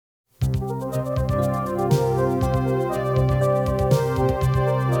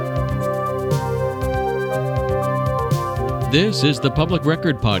This is the Public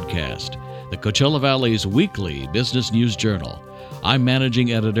Record Podcast, the Coachella Valley's weekly business news journal. I'm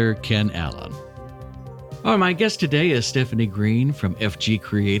Managing Editor Ken Allen. Oh, my guest today is Stephanie Green from FG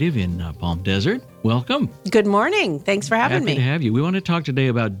Creative in Palm Desert. Welcome. Good morning. Thanks for having me. Happy to have you. We want to talk today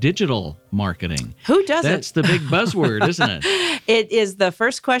about digital marketing. Who doesn't? That's the big buzzword, isn't it? It is the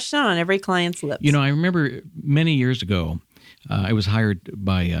first question on every client's lips. You know, I remember many years ago, I was hired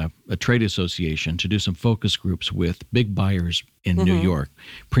by a trade association to do some focus groups with big buyers in New York,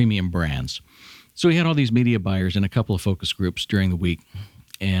 premium brands. So we had all these media buyers in a couple of focus groups during the week.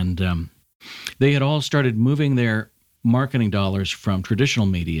 And they had all started moving their marketing dollars from traditional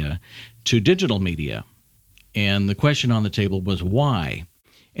media to digital media. And the question on the table was why?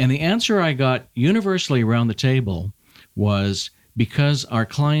 And the answer I got universally around the table was because our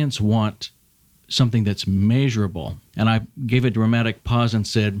clients want something that's measurable. And I gave a dramatic pause and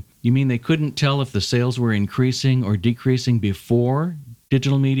said, you mean they couldn't tell if the sales were increasing or decreasing before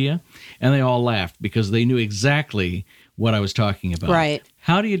digital media? And they all laughed because they knew exactly what I was talking about. Right.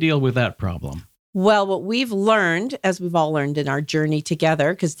 How do you deal with that problem? Well, what we've learned, as we've all learned in our journey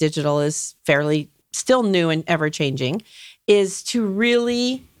together, because digital is fairly still new and ever-changing, is to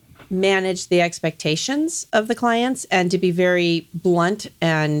really manage the expectations of the clients and to be very blunt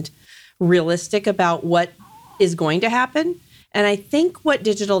and realistic about what is going to happen. And I think what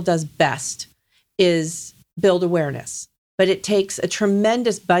digital does best is build awareness. But it takes a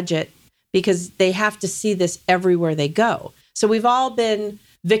tremendous budget because they have to see this everywhere they go. So we've all been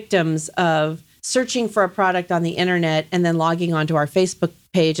victims of searching for a product on the internet and then logging onto our Facebook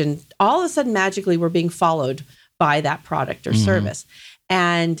page, and all of a sudden magically we're being followed by that product or service.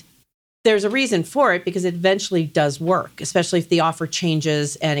 And there's a reason for it because it eventually does work, especially if the offer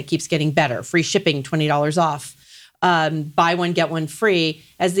changes and it keeps getting better. Free shipping, $20 off, buy one, get one free.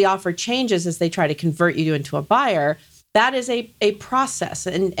 As the offer changes, as they try to convert you into a buyer, that is a process.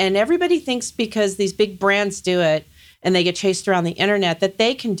 And everybody thinks because these big brands do it and they get chased around the internet that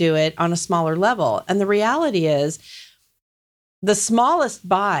they can do it on a smaller level. And the reality is the smallest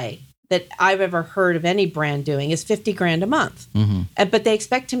buy that I've ever heard of any brand doing is $50,000 a month. But they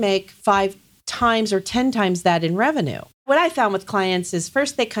expect to make 5 times or 10 times that in revenue. What I found with clients is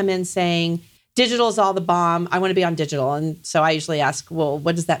first they come in saying, digital is all the bomb. I want to be on digital. And so I usually ask, well,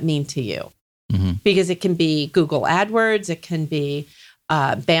 what does that mean to you? Because it can be Google AdWords, it can be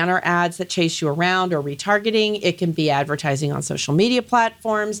banner ads that chase you around or retargeting. It can be advertising on social media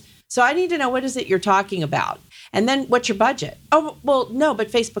platforms. So I need to know, what is it you're talking about? And then what's your budget? Oh, well, no, but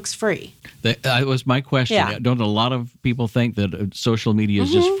Facebook's free. That was my question. Yeah. Don't a lot of people think that social media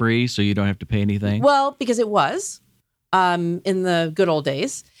is just free, so you don't have to pay anything? Well, because it was in the good old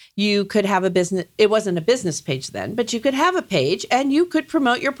days. You could have a business. It wasn't a business page then, but you could have a page and you could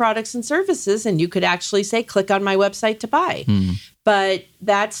promote your products and services, and you could actually say, click on my website to buy. But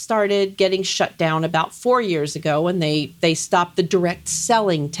that started getting shut down about 4 years ago when they stopped the direct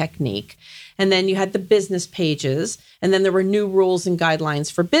selling technique. And then you had the business pages, and then there were new rules and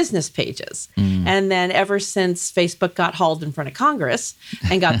guidelines for business pages. And then ever since Facebook got hauled in front of Congress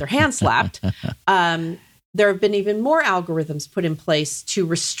and got their hand slapped, there have been even more algorithms put in place to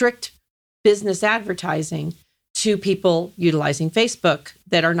restrict business advertising to people utilizing Facebook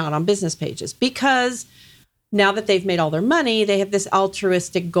that are not on business pages. Because now that they've made all their money, they have this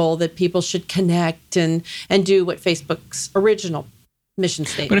altruistic goal that people should connect and do what Facebook's original mission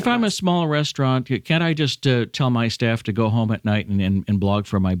statement But if I'm a was. small restaurant, can't I just tell my staff to go home at night and blog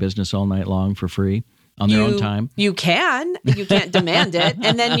for my business all night long for free on their own time? You can. You can't demand it.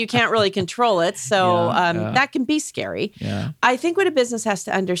 And then you can't really control it. So that can be scary. Yeah. I think what a business has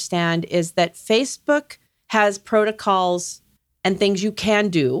to understand is that Facebook has protocols and things you can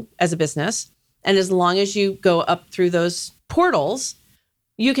do as a business. And as long as you go up through those portals,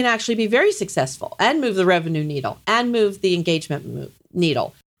 you can actually be very successful and move the revenue needle and move the engagement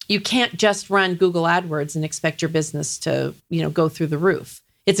needle. You can't just run Google AdWords and expect your business to, go through the roof.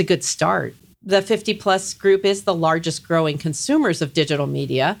 It's a good start. The 50 plus group is the largest growing consumers of digital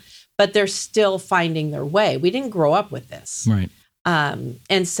media, but they're still finding their way. We didn't grow up with this. Right.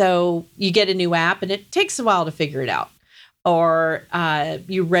 And so you get a new app and it takes a while to figure it out. Or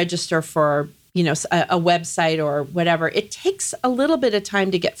you register for a website or whatever. It takes a little bit of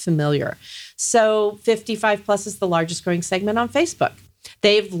time to get familiar. So 55 plus is the largest growing segment on Facebook.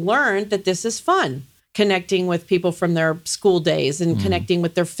 They've learned that this is fun, connecting with people from their school days and connecting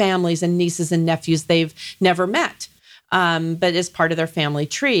with their families and nieces and nephews they've never met, but as part of their family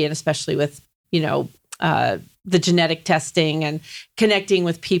tree, and especially with, the genetic testing and connecting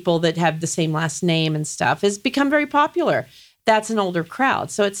with people that have the same last name and stuff has become very popular. that's an older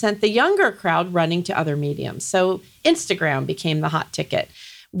crowd. So it sent the younger crowd running to other mediums. So Instagram became the hot ticket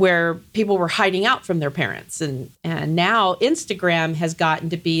where people were hiding out from their parents. And now Instagram has gotten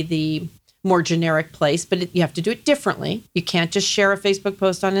to be the more generic place, but you have to do it differently. You can't just share a Facebook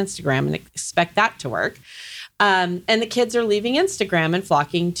post on Instagram and expect that to work. And the kids are leaving Instagram and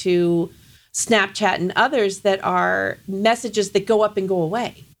flocking to Snapchat and others that are messages that go up and go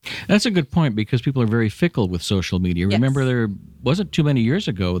away. That's a good point because people are very fickle with social media. Yes. Remember, there wasn't too many years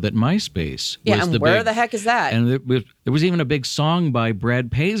ago that MySpace was and where the heck is that? And there was even a big song by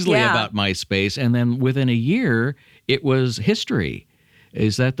Brad Paisley about MySpace. And then within a year, it was history.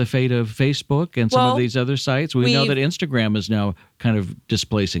 Is that the fate of Facebook and some of these other sites? We know that Instagram is now kind of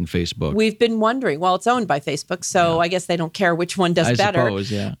displacing Facebook. We've been wondering. Well, it's owned by Facebook, so I guess they don't care which one does better. I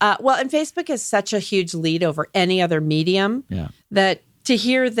suppose, yeah. And Facebook has such a huge lead over any other medium that to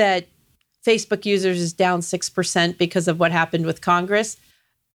hear that Facebook users is down 6% because of what happened with Congress,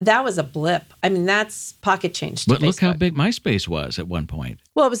 that was a blip. I mean, that's pocket change to But Facebook. look how big MySpace was at one point.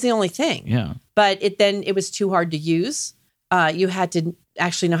 Well, it was the only thing. Yeah. But it was too hard to use. You had to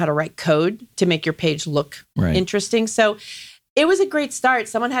actually know how to write code to make your page look interesting. So it was a great start.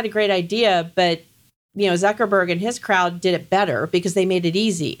 Someone had a great idea, but Zuckerberg and his crowd did it better because they made it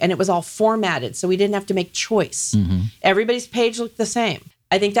easy and it was all formatted. So we didn't have to make choice. Mm-hmm. Everybody's page looked the same.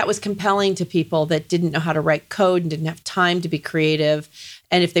 I think that was compelling to people that didn't know how to write code and didn't have time to be creative.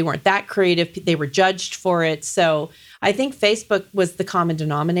 And if they weren't that creative, they were judged for it. So I think Facebook was the common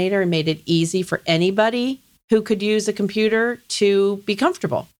denominator and made it easy for anybody who could use a computer to be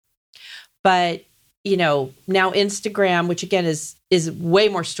comfortable. But, now Instagram, which again is way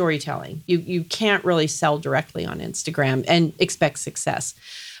more storytelling. You can't really sell directly on Instagram and expect success.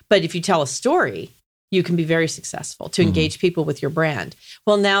 But if you tell a story, you can be very successful to engage people with your brand.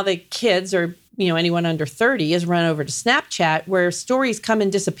 Well, now the kids or, anyone under 30 is run over to Snapchat where stories come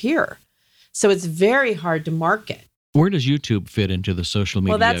and disappear. So it's very hard to market. Where does YouTube fit into the social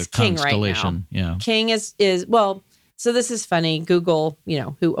media that's King constellation? Right now. Yeah. King is so this is funny. Google,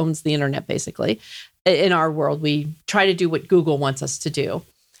 who owns the internet basically. In our world, we try to do what Google wants us to do.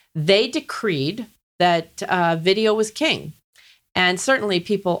 They decreed that video was king. And certainly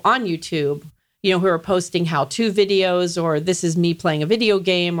people on YouTube, who are posting how-to videos or this is me playing a video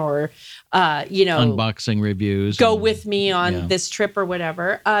game or, unboxing reviews. Go with me on this trip or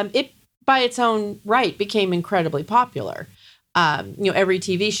whatever. It by its own right became incredibly popular. Every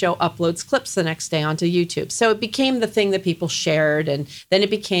TV show uploads clips the next day onto YouTube. So it became the thing that people shared. And then it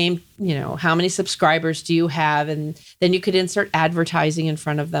became, how many subscribers do you have? And then you could insert advertising in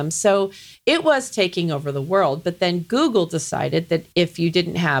front of them. So it was taking over the world. But then Google decided that if you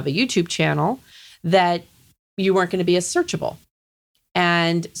didn't have a YouTube channel, that you weren't going to be as searchable.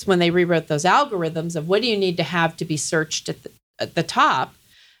 And when they rewrote those algorithms of what do you need to have to be searched at the top,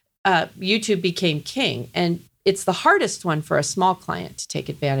 YouTube became king. And it's the hardest one for a small client to take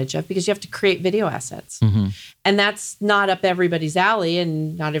advantage of because you have to create video assets. Mm-hmm. And that's not up everybody's alley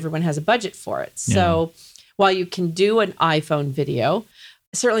and not everyone has a budget for it. So while you can do an iPhone video,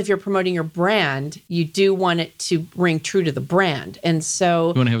 certainly if you're promoting your brand, you do want it to ring true to the brand. And so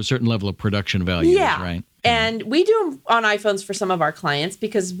you want to have a certain level of production value, right? And we do them on iPhones for some of our clients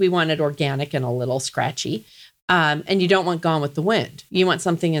because we want it organic and a little scratchy. And you don't want Gone with the Wind. You want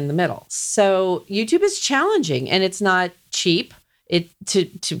something in the middle. So YouTube is challenging and it's not cheap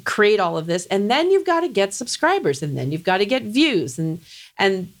to create all of this. And then you've got to get subscribers and then you've got to get views.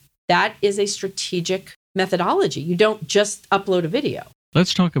 And that is a strategic methodology. You don't just upload a video.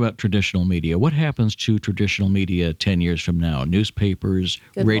 Let's talk about traditional media. What happens to traditional media 10 years from now? Newspapers,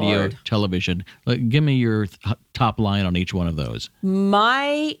 radio, Lord. Television. Give me your top line on each one of those.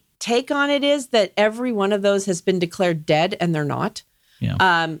 My take on it is that every one of those has been declared dead and they're not. Yeah.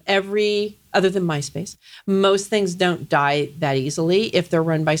 Other than MySpace, most things don't die that easily if they're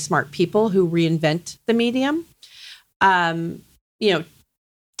run by smart people who reinvent the medium. TV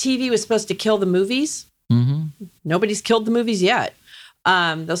was supposed to kill the movies. Mm-hmm. Nobody's killed the movies yet.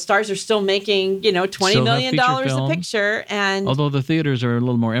 Those stars are still making, $20 million a picture. And although the theaters are a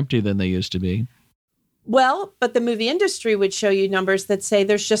little more empty than they used to be. Well, but the movie industry would show you numbers that say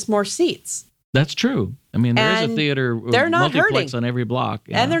there's just more seats. That's true. I mean, there is a theater, they're not multiplex hurting on every block.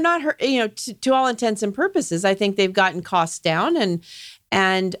 And they're not hurt. To all intents and purposes, I think they've gotten costs down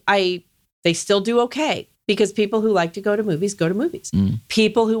and they still do okay because people who like to go to movies go to movies. Mm.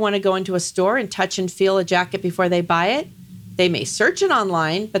 People who want to go into a store and touch and feel a jacket before they buy it, they may search it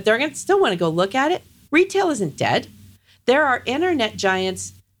online, but they're going to still want to go look at it. Retail isn't dead. There are internet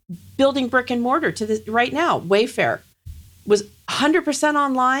giants building brick and mortar right now. Wayfair was 100%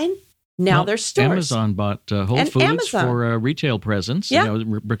 online Now Well, there's stores. Amazon bought Whole And Foods Amazon. for a retail presence, Yeah.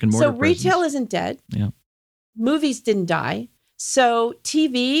 brick and mortar So retail presence. isn't dead. Yeah. Movies didn't die. So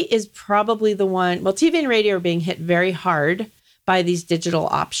TV is probably the one. Well, TV and radio are being hit very hard by these digital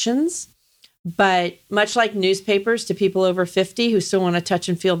options. But much like newspapers to people over 50 who still want to touch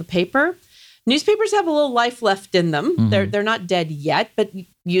and feel the paper, newspapers have a little life left in them. Mm-hmm. They're not dead yet, but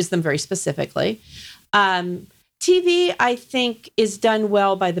use them very specifically. TV, I think, is done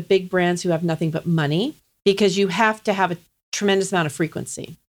well by the big brands who have nothing but money, because you have to have a tremendous amount of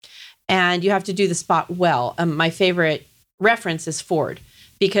frequency and you have to do the spot well. My favorite reference is Ford,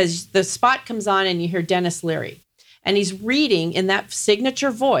 because the spot comes on and you hear Dennis Leary and he's reading in that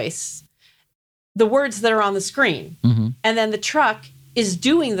signature voice the words that are on the screen. Mm-hmm. And then the truck is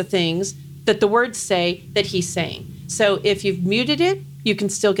doing the things that the words say that he's saying. So if you've muted it, you can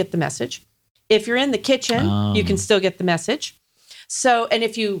still get the message. If you're in the kitchen, you can still get the message. So, and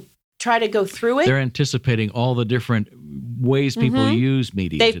if you try to go through it, They're anticipating all the different ways people use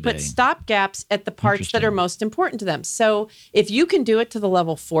media they've today. put stop gaps at the parts that are Interesting. most important to them. So if you can do it to the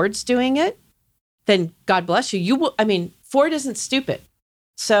level Ford's doing it, then God bless you. You will. I mean, Ford isn't stupid.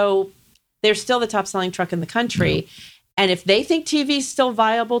 So they're still the top selling truck in the country. And if they think TV is still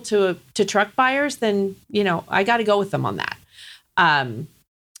viable to truck buyers, then, I got to go with them on that.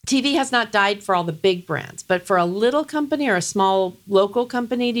 TV has not died for all the big brands, but for a little company or a small local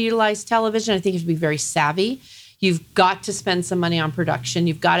company to utilize television, I think you should be very savvy. You've got to spend some money on production.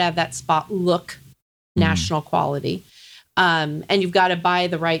 You've got to have that spot look national quality. And you've got to buy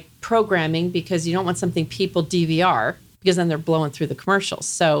the right programming, because you don't want something people DVR, because then they're blowing through the commercials.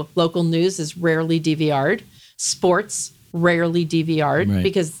 So local news is rarely DVR'd. Sports, rarely DVR'd, Right.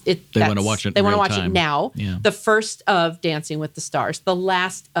 because They want to watch it. They want to real watch time. it now. Yeah. The first of Dancing with the Stars, the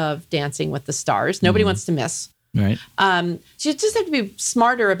last of Dancing with the Stars. Nobody wants to miss. Right. So you just have to be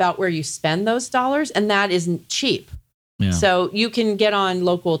smarter about where you spend those dollars, and that isn't cheap. Yeah. So you can get on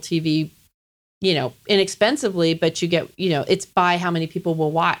local TV, inexpensively, but you get, it's by how many people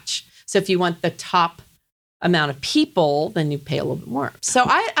will watch. So if you want the top amount of people, then you pay a little bit more. So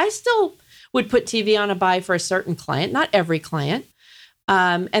I still would put TV on a buy for a certain client, not every client.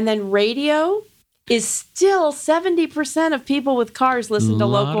 And then radio is still 70% of people with cars listen to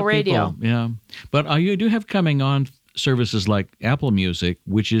Lot local of radio. people, yeah. But you do have coming on services like Apple Music,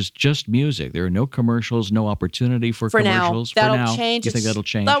 which is just music. There are no commercials, no opportunity for Now, commercials. that'll for now, change. You think that'll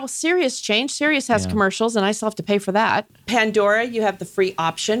change? That will Sirius change. Sirius has Yeah. commercials, and I still have to pay for that. Pandora, you have the free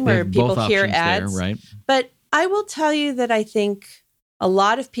option They where have people both hear options ads. there, right? But I will tell you that I think a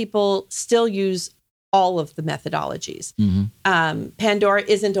lot of people still use all of the methodologies. Pandora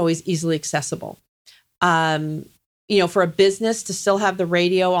isn't always easily accessible. For a business to still have the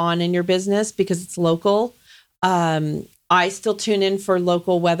radio on in your business because it's local. I still tune in for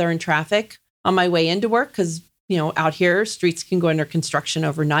local weather and traffic on my way into work, because, out here, streets can go under construction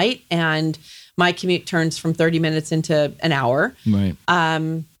overnight, and my commute turns from 30 minutes into an hour. Right.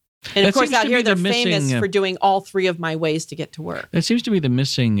 And That of course, seems out to here, be the they're famous missing, for doing all three of my ways to get to work. That seems to be the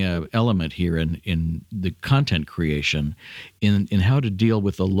missing element here in the content creation, in how to deal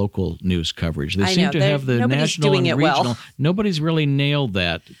with the local news coverage. They I seem know, to have the nobody's national doing and it well. regional. Nobody's really nailed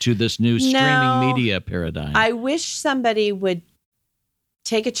that to this new streaming media paradigm. I wish somebody would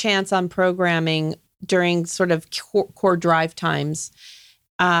take a chance on programming during sort of core drive times,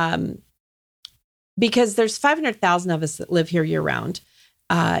 because there's 500,000 of us that live here year round.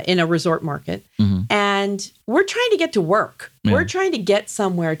 In a resort market. And we're trying to get to work. Yeah. We're trying to get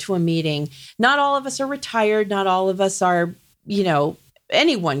somewhere to a meeting. Not all of us are retired. Not all of us are,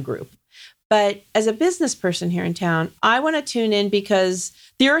 any one group. But as a business person here in town, I want to tune in because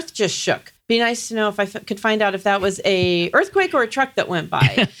the earth just shook. Be nice to know if I could find out if that was a earthquake or a truck that went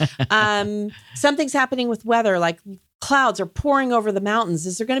by. Something's happening with weather, like clouds are pouring over the mountains.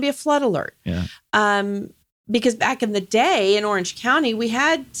 Is there going to be a flood alert? Yeah. Because back in the day in Orange County, we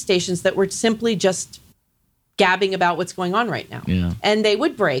had stations that were simply just gabbing about what's going on right now. Yeah. And they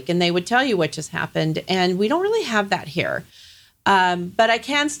would break and they would tell you what just happened. And we don't really have that here. But I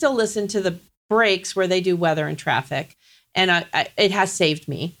can still listen to the breaks where they do weather and traffic. And it has saved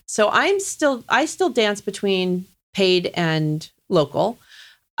me. So I still dance between paid and local.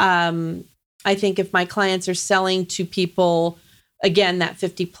 I think if my clients are selling to people, again, that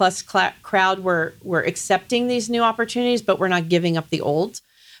 50 plus crowd, we're accepting these new opportunities, but we're not giving up the old.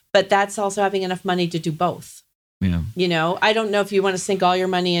 But that's also having enough money to do both. Yeah. I don't know if you want to sink all your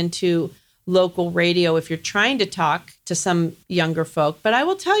money into local radio if you're trying to talk to some younger folk. But I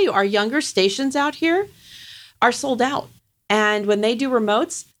will tell you, our younger stations out here are sold out. And when they do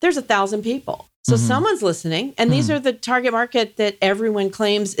remotes, there's 1,000 people. So someone's listening, and these are the target market that everyone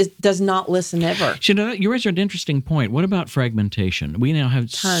claims does not listen ever. You know, you raised an interesting point. What about fragmentation? We now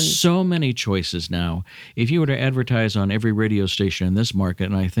have Tons. so many choices now. If you were to advertise on every radio station in this market,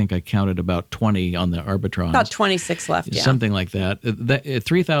 and I think I counted about 20 on the Arbitron. About 26 left, yeah. Something like that.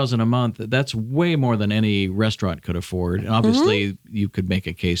 $3,000 a month, that's way more than any restaurant could afford. And obviously, you could make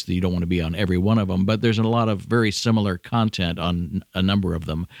a case that you don't want to be on every one of them, but there's a lot of very similar content on a number of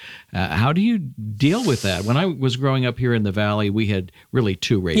them. How do you deal with that? When I was growing up here in the Valley, we had really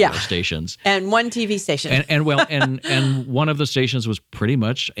 2 radio stations and 1 TV station. And one of the stations was pretty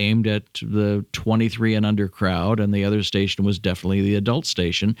much aimed at the 23 and under crowd, and the other station was definitely the adult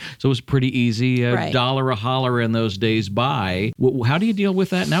station. So it was pretty easy, dollar a holler in those days by. How do you deal with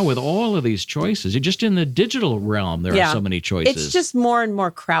that now with all of these choices? Just in the digital realm, there are so many choices. It's just more and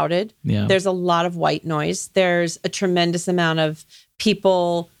more crowded. Yeah. There's a lot of white noise. There's a tremendous amount of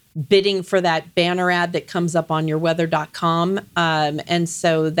people bidding for that banner ad that comes up on yourweather.com. And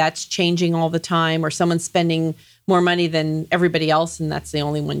so that's changing all the time, or someone's spending more money than everybody else, and that's the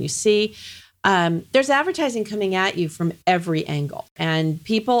only one you see. There's advertising coming at you from every angle, and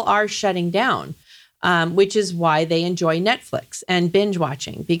people are shutting down, which is why they enjoy Netflix and binge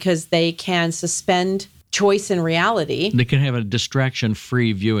watching, because they can suspend choice and reality. They can have a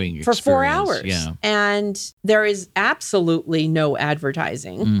distraction-free viewing experience. For 4 hours. Yeah. And there is absolutely no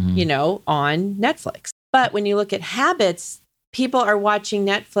advertising, on Netflix. But when you look at habits, people are watching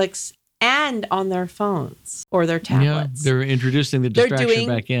Netflix and on their phones or their tablets. Yeah, they're introducing the distraction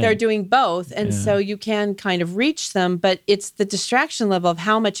back in. They're doing both. And so you can kind of reach them, but it's the distraction level of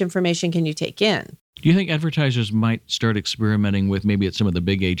how much information can you take in. Do you think advertisers might start experimenting with, maybe at some of the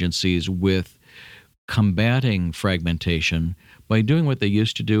big agencies, with combating fragmentation by doing what they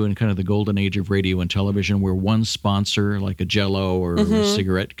used to do in kind of the golden age of radio and television, where one sponsor, like a Jell-O or a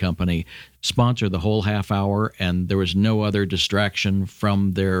cigarette company, sponsored the whole half hour, and there was no other distraction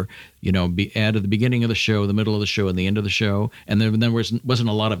from their, ad at the beginning of the show, the middle of the show, and the end of the show, and there wasn't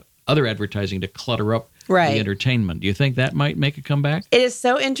a lot of other advertising to clutter up the entertainment. Do you think that might make a comeback? It is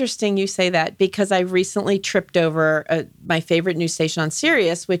so interesting you say that, because I recently tripped over my favorite news station on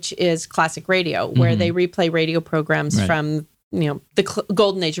Sirius, which is Classic Radio, where they replay radio programs from the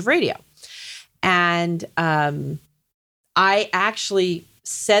golden age of radio. And I actually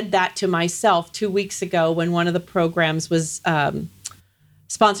said that to myself 2 weeks ago when one of the programs was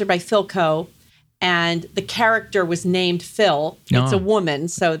sponsored by Philco. And the character was named Phil. It's a woman,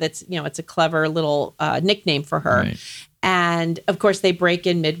 so that's, it's a clever little nickname for her. Right. And of course, they break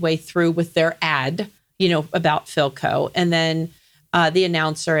in midway through with their ad, about Philco. And then the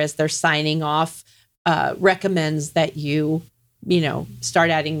announcer, as they're signing off, recommends that you,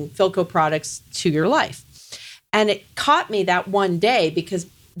 start adding Philco products to your life. And it caught me that one day, because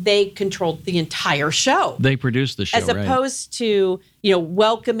they controlled the entire show. They produced the show, as opposed to,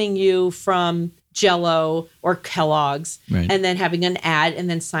 welcoming you from Jell-O or Kellogg's, and then having an ad and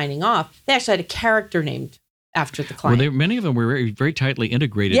then signing off. They actually had a character named after the client. Well, many of them were very, very tightly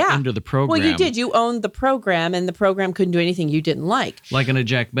integrated into the program. Well, you did. You owned the program, and the program couldn't do anything you didn't like. Like in a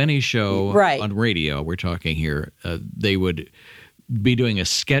Jack Benny show on radio, we're talking here, they would be doing a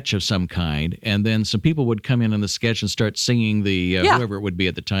sketch of some kind, and then some people would come in the sketch and start singing the whoever it would be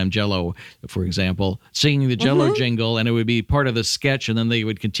at the time, Jell-O, for example, singing the Jell-O jingle, and it would be part of the sketch, and then they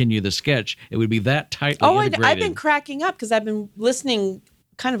would continue the sketch. It would be that tightly integrated. I've been cracking up because I've been listening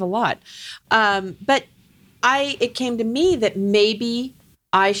kind of a lot, but it came to me that maybe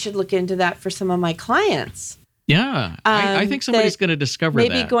I should look into that for some of my clients. Yeah, I think somebody's going to discover that.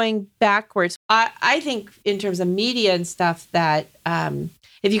 Maybe going backwards. I think in terms of media and stuff that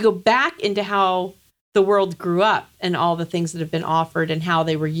if you go back into how the world grew up and all the things that have been offered and how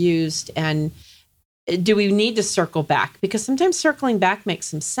they were used, and do we need to circle back? Because sometimes circling back makes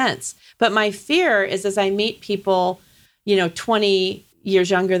some sense. But my fear is, as I meet people, 20 years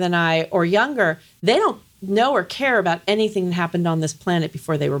younger than I or younger, they don't know or care about anything that happened on this planet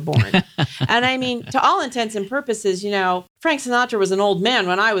before they were born. And I mean, to all intents and purposes, Frank Sinatra was an old man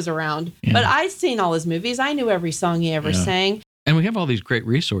when I was around, but I'd seen all his movies. I knew every song he ever sang. And we have all these great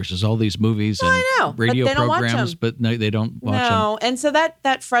resources, all these movies and radio programs, but no, they don't watch them. And so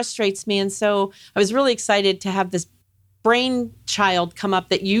that frustrates me. And so I was really excited to have this brain child come up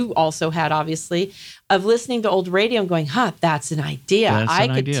that you also had, obviously, of listening to old radio and going, that's an idea. I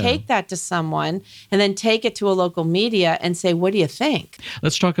could take that to someone and then take it to a local media and say, what do you think?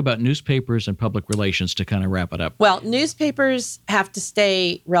 Let's talk about newspapers and public relations to kind of wrap it up. Well, newspapers have to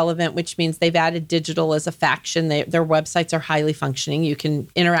stay relevant, which means they've added digital as a faction. Their websites are highly functioning. You can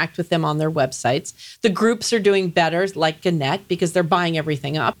interact with them on their websites. The groups are doing better, like Gannett, because they're buying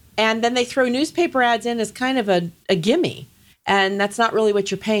everything up. And then they throw newspaper ads in as kind of a gimme. And that's not really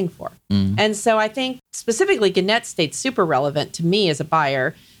what you're paying for. And so I think specifically Gannett stayed super relevant to me as a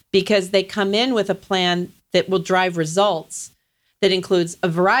buyer because they come in with a plan that will drive results that includes a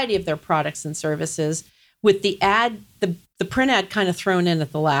variety of their products and services with the ad, the print ad kind of thrown in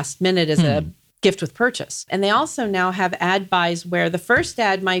at the last minute as a gift with purchase. And they also now have ad buys where the first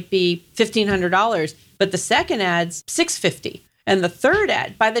ad might be $1,500, but the second ad's $650. And the third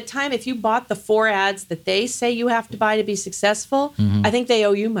ad, by the time if you bought the 4 ads that they say you have to buy to be successful, I think they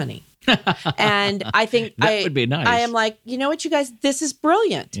owe you money. And I think that would be nice. I am like, you know what, you guys, this is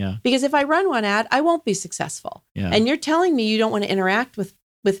brilliant. Yeah. Because if I run one ad, I won't be successful. Yeah. And you're telling me you don't want to interact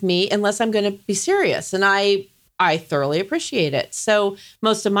with me unless I'm going to be serious. And I thoroughly appreciate it. So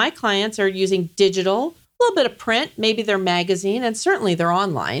most of my clients are using digital, a little bit of print, maybe their magazine, and certainly their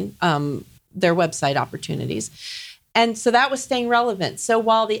online, their website opportunities. And so that was staying relevant. So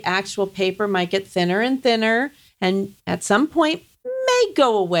while the actual paper might get thinner and thinner, and at some point may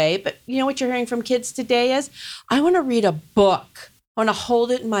go away, but you know what you're hearing from kids today is, I want to read a book. I want to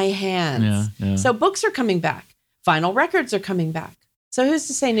hold it in my hands. Yeah. So books are coming back. Vinyl records are coming back. So who's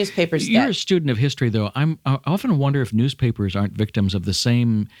to say newspapers You're dead? a student of history, though. I often wonder if newspapers aren't victims of the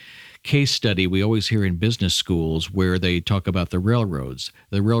same case study we always hear in business schools where they talk about the railroads.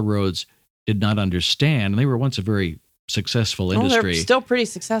 The railroads did not understand. They were once a very successful industry. They're still pretty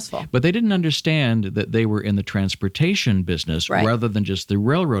successful. But they didn't understand that they were in the transportation business rather than just the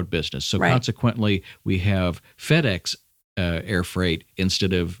railroad business. So consequently, we have FedEx air freight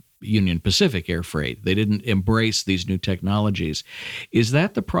instead of Union Pacific air freight. They didn't embrace these new technologies. Is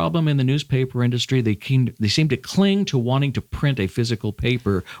that the problem in the newspaper industry? They seem to cling to wanting to print a physical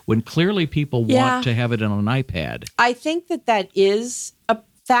paper when clearly people want to have it on an iPad. I think that is a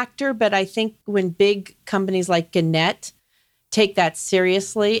factor, but I think when big companies like Gannett take that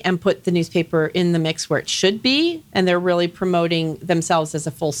seriously and put the newspaper in the mix where it should be, and they're really promoting themselves as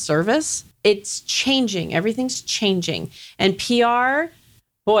a full service, it's changing. Everything's changing. And PR,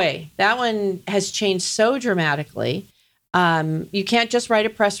 boy, that one has changed so dramatically. You can't just write a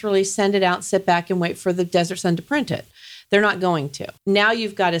press release, send it out, sit back and wait for the Desert Sun to print it. They're not going to. Now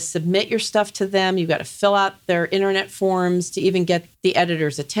you've got to submit your stuff to them. You've got to fill out their internet forms to even get the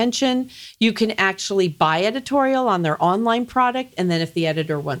editor's attention. You can actually buy editorial on their online product. And then if the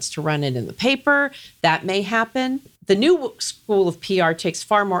editor wants to run it in the paper, that may happen. The new school of PR takes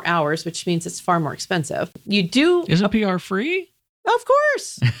far more hours, which means it's far more expensive. Isn't PR free? Of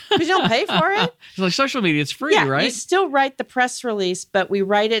course, because you don't pay for it. It's like social media, it's free, right? You still write the press release, but we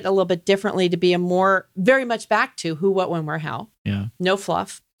write it a little bit differently to be very much back to who, what, when, where, how. Yeah. No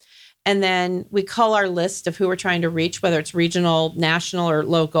fluff. And then we call our list of who we're trying to reach, whether it's regional, national, or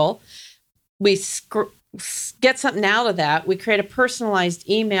local. We get something out of that. We create a personalized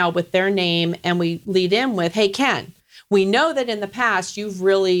email with their name, and we lead in with, hey, Ken, we know that in the past you've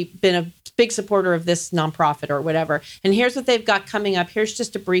really been a big supporter of this nonprofit or whatever. And here's what they've got coming up. Here's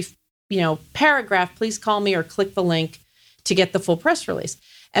just a brief, paragraph. Please call me or click the link to get the full press release.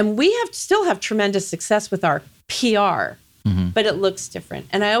 And we still have tremendous success with our PR, but it looks different.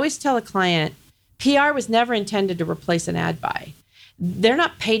 And I always tell a client, PR was never intended to replace an ad buy. They're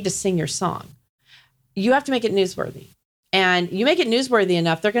not paid to sing your song. You have to make it newsworthy. And you make it newsworthy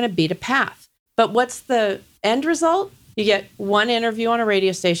enough, they're going to beat a path. But what's the end result? You get one interview on a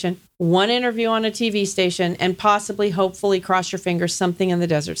radio station, one interview on a TV station, and possibly, hopefully, cross your fingers, something in the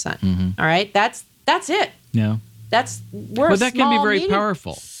Desert Sun. All right? That's it. Yeah. But that can be very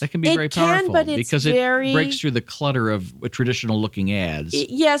powerful. That can be very powerful because it breaks through the clutter of traditional looking ads.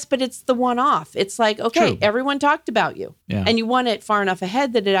 Yes, but it's the one-off. It's like, okay, everyone talked about you. Yeah. And you want it far enough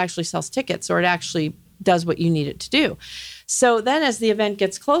ahead that it actually sells tickets or it actually does what you need it to do. So then as the event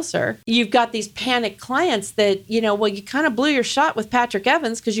gets closer, you've got these panicked clients that, you kind of blew your shot with Patrick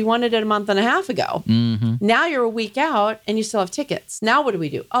Evans because you wanted it a month and a half ago. Now you're a week out and you still have tickets. Now what do we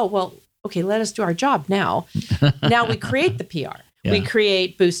do? Oh, well, okay, let us do our job now. Now we create the PR. Yeah. We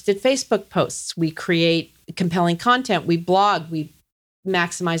create boosted Facebook posts. We create compelling content. We blog. We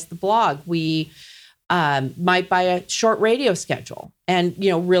maximize the blog. We might buy a short radio schedule. And,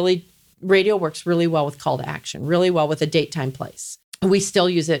 really, radio works really well with call to action, really well with a date, time, place. We still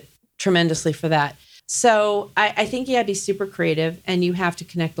use it tremendously for that. So I think you got to be super creative, and you have to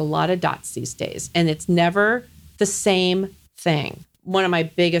connect a lot of dots these days. And it's never the same thing. One of my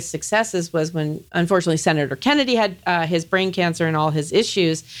biggest successes was when, unfortunately, Senator Kennedy had his brain cancer and all his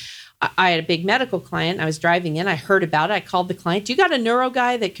issues. I had a big medical client. I was driving in. I heard about it. I called the client. You got a neuro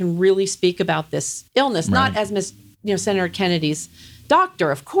guy that can really speak about this illness, Right. not as Senator Kennedy's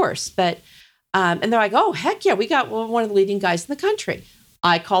doctor, of course, but and they're like, oh, heck yeah, we got one of the leading guys in the country.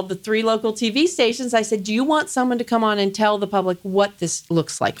 I called the 3 local TV stations. I said, do you want someone to come on and tell the public what this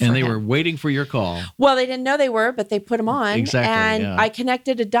looks like for And they him? were waiting for your call. Well, they didn't know they were, but they put them on. Exactly, And yeah. I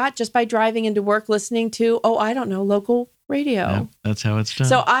connected a dot just by driving into work, listening to, local radio. Yeah, that's how it's done.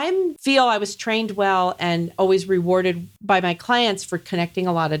 So I feel I was trained well and always rewarded by my clients for connecting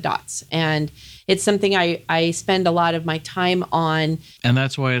a lot of dots. And it's something I spend a lot of my time on. And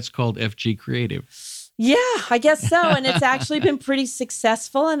that's why it's called FG Creative. Yeah, I guess so. And it's actually been pretty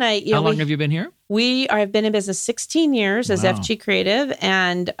successful. And How long have you been here? I've been in business 16 years as Wow. FG Creative.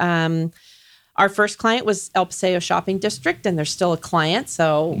 And our first client was El Paseo Shopping District, and they're still a client.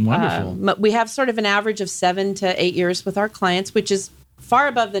 So Wonderful. we have sort of an average of 7 to 8 years with our clients, which is far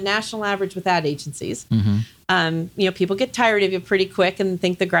above the national average with ad agencies. People get tired of you pretty quick and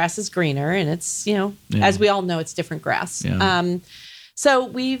think the grass is greener. And it's, as we all know, it's different grass. Yeah. So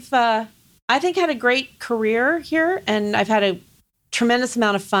we've, I think, had a great career here, and I've had a tremendous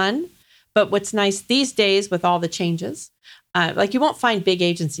amount of fun. But what's nice these days with all the changes, you won't find big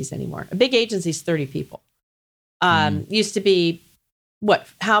agencies anymore. A big agency is 30 people. Used to be,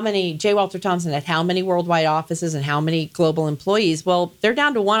 how many, J. Walter Thompson had how many worldwide offices and how many global employees? Well, they're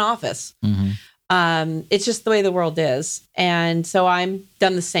down to one office. It's just the way the world is. And so I'm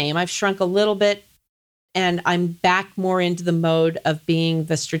done the same. I've shrunk a little bit, and I'm back more into the mode of being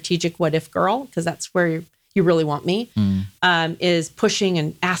the strategic what if girl, because that's where you really want me, is pushing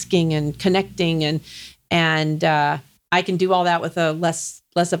and asking and connecting. And I can do all that with a less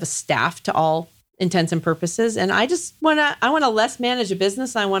of a staff to all intents and purposes. And I just want to less manage a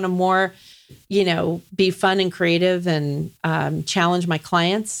business. I want to more, be fun and creative and challenge my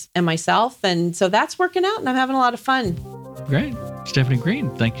clients and myself. And so that's working out, and I'm having a lot of fun. Great. Stephanie Green,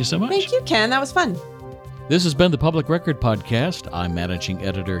 thank you so much. Thank you, Ken. That was fun. This has been the Public Record Podcast. I'm Managing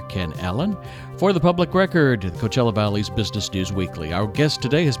Editor Ken Allen. For the Public Record, Coachella Valley's Business News Weekly. Our guest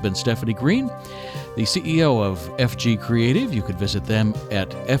today has been Stephanie Green, the CEO of FG Creative. You can visit them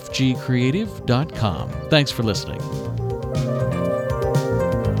at fgcreative.com. Thanks for listening.